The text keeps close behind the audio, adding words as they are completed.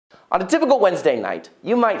On a typical Wednesday night,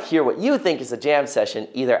 you might hear what you think is a jam session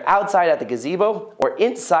either outside at the gazebo or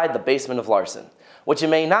inside the basement of Larson. What you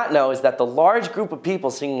may not know is that the large group of people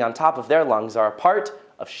singing on top of their lungs are a part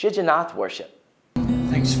of Shijanath worship.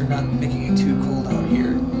 Thanks for not making it too cold out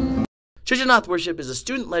here. Shijanath worship is a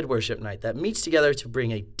student-led worship night that meets together to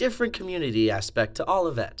bring a different community aspect to all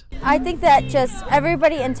of it. I think that just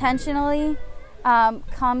everybody intentionally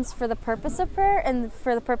comes for the purpose of prayer and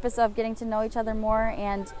for the purpose of getting to know each other more,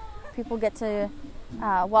 and people get to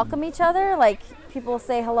welcome each other. Like, people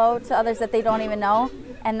say hello to others that they don't even know,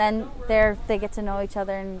 and then they get to know each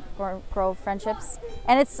other and grow friendships.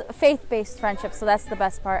 And it's faith-based friendship, so that's the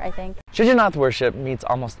best part, I think. Shijanath worship meets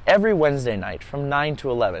almost every Wednesday night from 9 to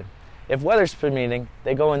 11. If weather's permitting,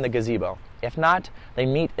 they go in the gazebo. If not, they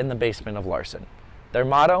meet in the basement of Larson. Their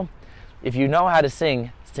motto: if you know how to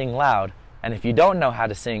sing, sing loud, and if you don't know how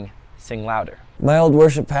to sing, sing louder. My old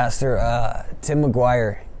worship pastor, Tim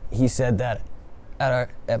McGuire, he said that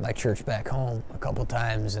at my church back home a couple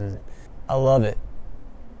times, and I love it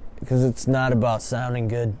because it's not about sounding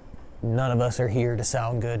good. None of us are here to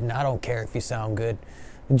sound good, and I don't care if you sound good.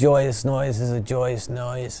 A joyous noise is a joyous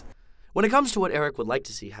noise. When it comes to what Eric would like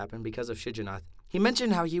to see happen because of Shijanath, he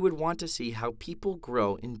mentioned how he would want to see how people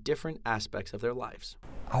grow in different aspects of their lives.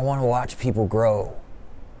 I want to watch people grow,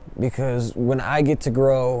 because when I get to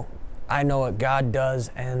grow, I know what God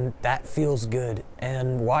does, and that feels good.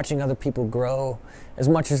 And watching other people grow, as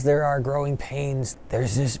much as there are growing pains,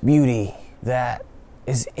 there's this beauty that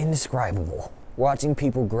is indescribable. Watching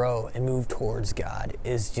people grow and move towards God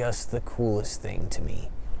is just the coolest thing to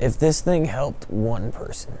me. If this thing helped one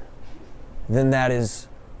person, then that is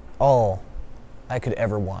all I could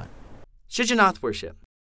ever want. Shijanath worship,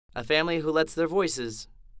 a family who lets their voices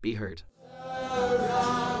be heard.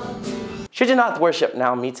 Shijanath worship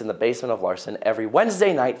now meets in the basement of Larson every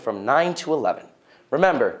Wednesday night from 9 to 11.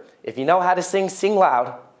 Remember, if you know how to sing, sing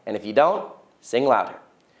loud, and if you don't, sing louder.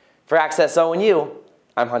 For Access O&U,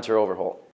 I'm Hunter Overholt.